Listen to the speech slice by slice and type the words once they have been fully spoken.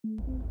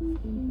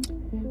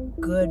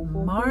Good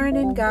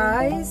morning,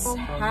 guys.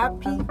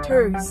 Happy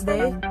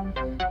Thursday.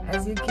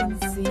 As you can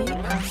see,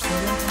 I'm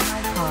sitting in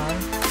my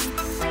car.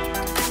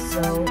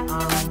 So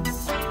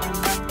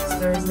it's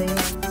Thursday,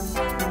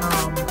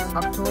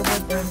 October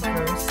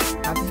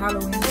 31st. Happy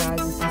Halloween,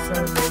 guys. If you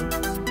celebrate,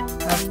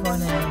 have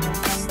fun and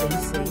stay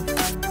safe.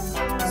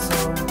 So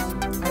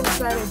I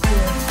decided to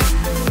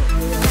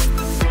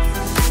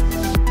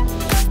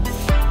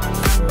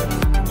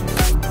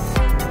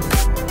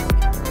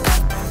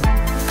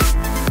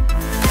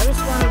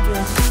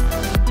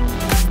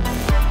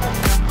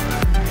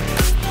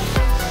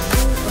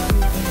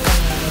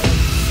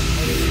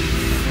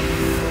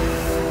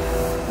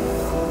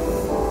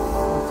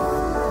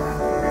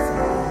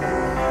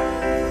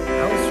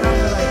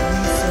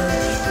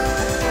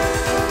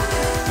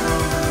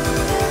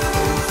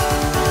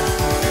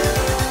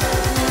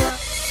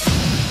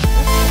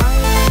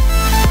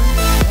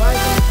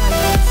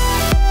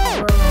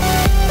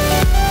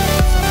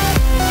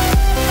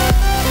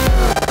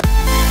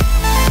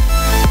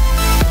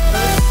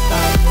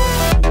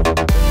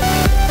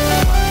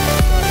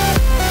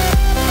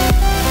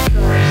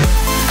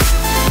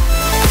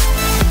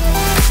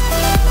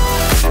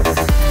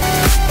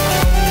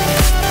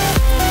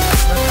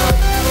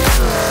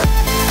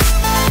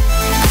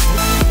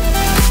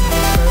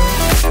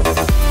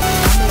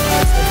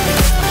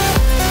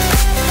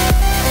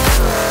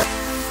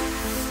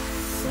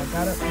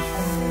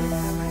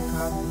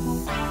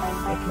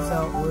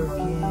out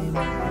working, I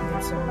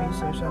did some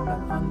research on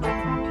the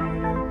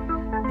computer,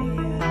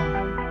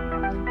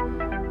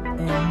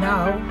 and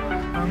now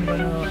I'm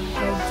gonna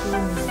head to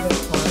the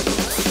park.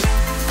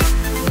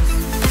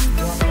 Just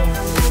walk around a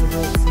little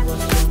bit, see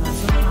what's going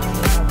on.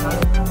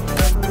 Sometimes they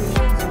have Halloween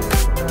decorations,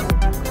 so that would be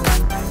cool.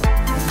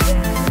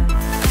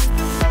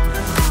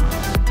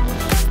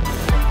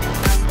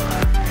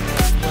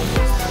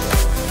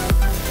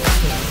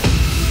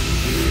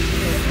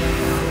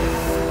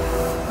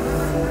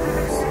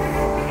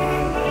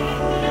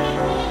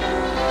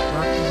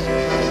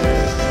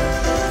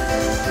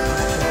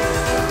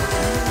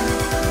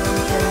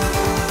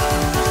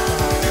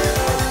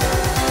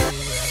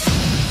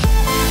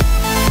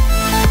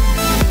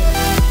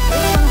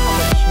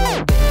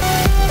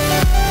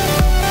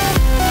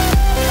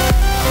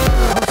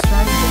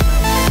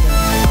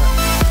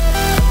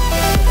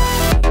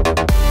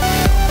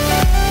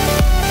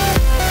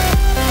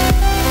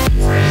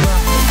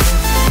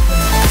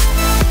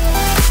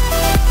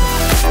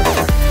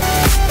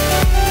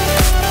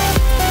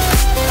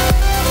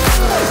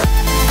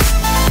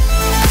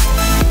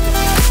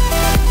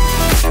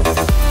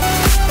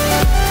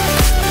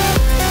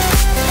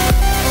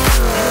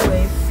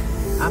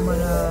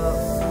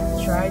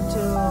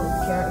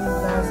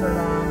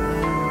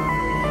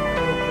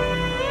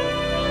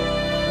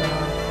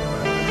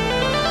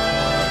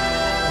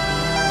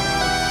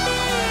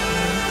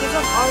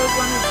 Always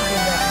wanted to do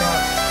that,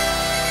 but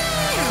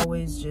I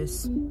always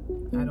just,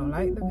 I don't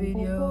like the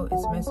video,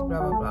 it's messy,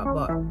 blah blah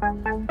blah,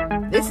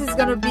 but this is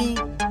gonna be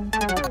day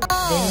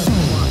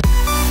 1.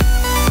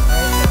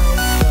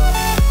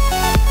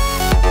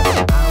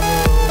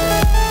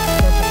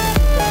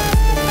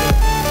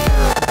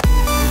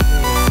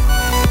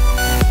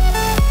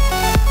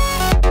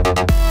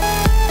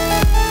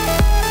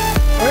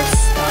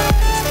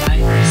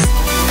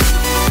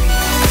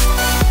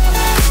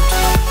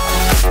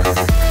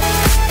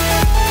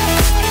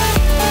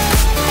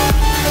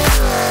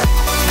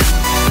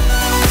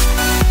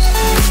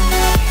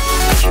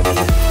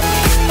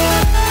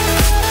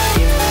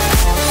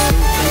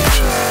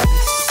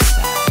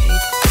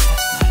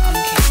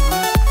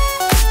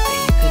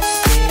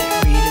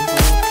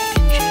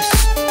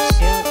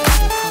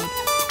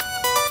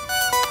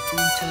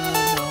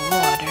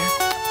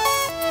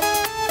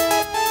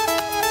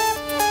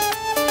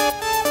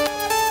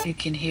 You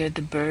can hear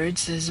the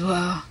birds as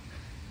well.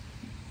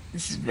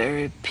 This is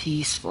very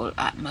peaceful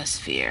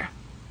atmosphere.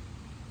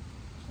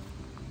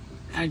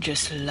 I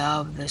just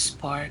love this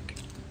park.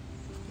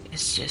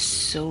 It's just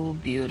so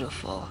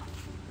beautiful.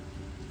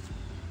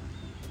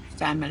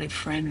 Family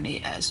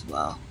friendly as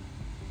well.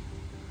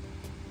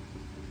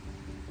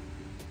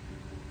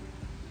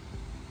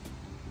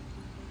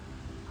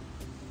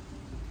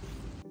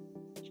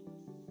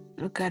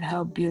 Look at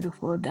how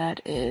beautiful that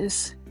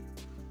is.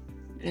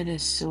 It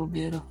is so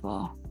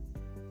beautiful.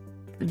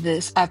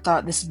 I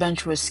thought this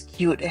bench was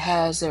cute. It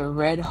has a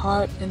red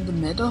heart in the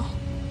middle.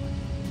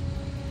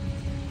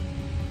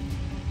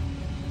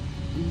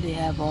 And they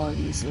have all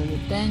these little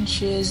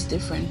benches,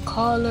 different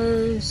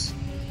colors.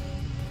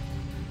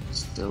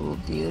 So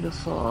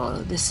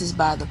beautiful. This is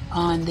by the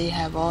pond. They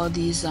have all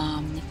these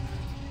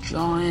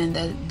drawing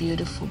that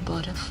beautiful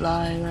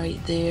butterfly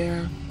right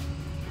there.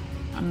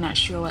 I'm not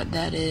sure what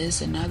that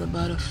is. Another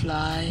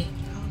butterfly.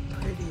 How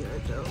pretty are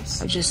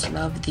those? I just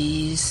love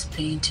these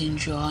painting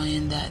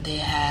drawing that they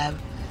have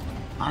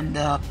on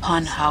the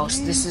pond house.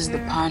 This is the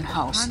pond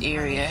house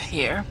area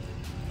here.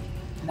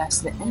 That's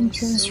the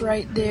entrance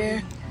right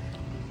there.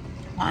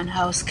 Pond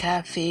house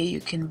cafe.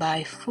 You can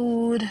buy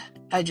food.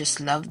 I just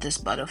love this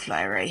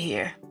butterfly right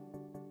here.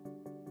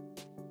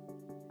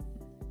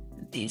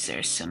 These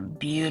are some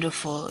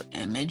beautiful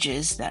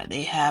images that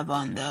they have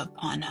on the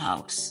pond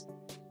house.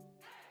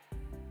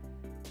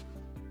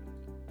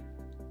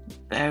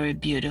 Very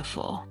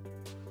beautiful.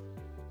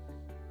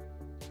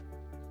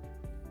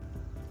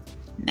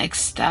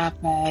 Next stop,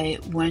 I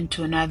went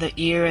to another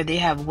area. They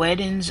have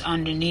weddings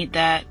underneath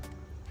that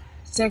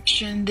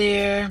section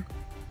there.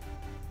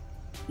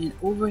 And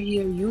over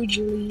here,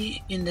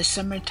 usually in the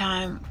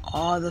summertime,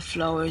 all the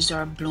flowers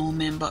are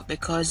blooming, but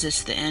because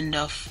it's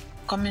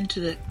coming to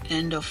the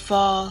end of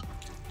fall,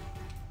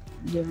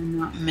 there are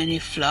not many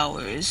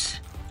flowers.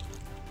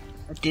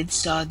 I did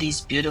saw these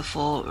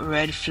beautiful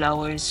red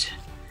flowers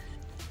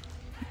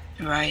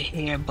right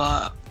here,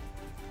 but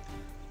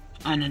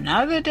on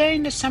another day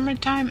in the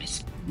summertime,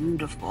 it's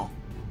beautiful.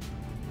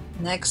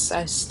 Next,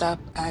 I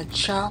stopped at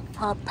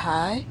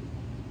CapCut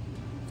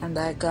and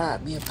I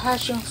got me a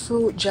passion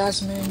fruit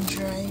jasmine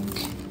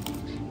drink,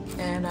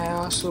 and I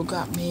also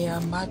got me a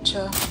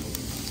matcha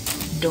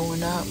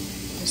donut.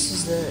 This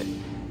is the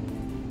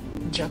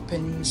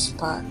Japanese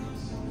spot.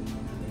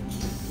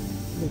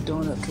 The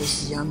donut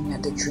was yummy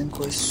and the drink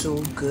was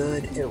so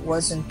good. It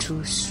wasn't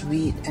too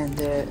sweet, and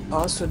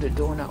also the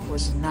donut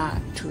was not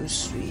too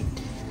sweet.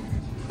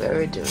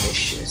 Very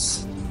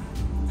delicious.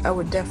 I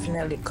would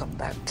definitely come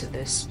back to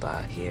this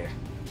spot here.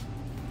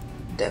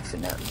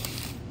 Definitely.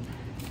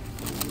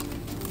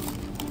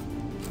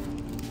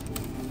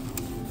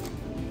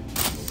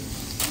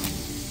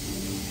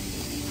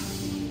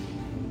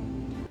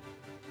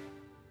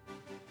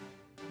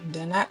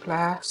 Then at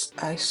last,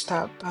 I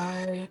stopped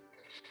by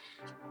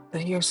the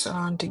hair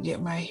salon to get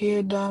my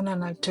hair done,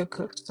 and I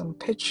took some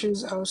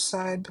pictures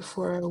outside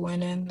before I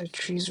went in. The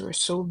trees were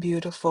so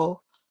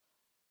beautiful,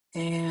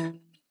 and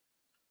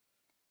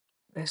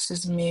this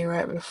is me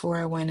right before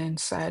I went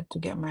inside to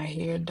get my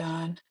hair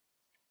done.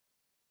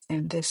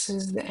 And this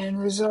is the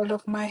end result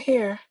of my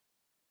hair.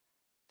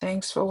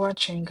 Thanks for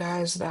watching,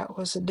 guys. That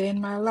was a day in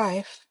my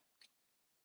life.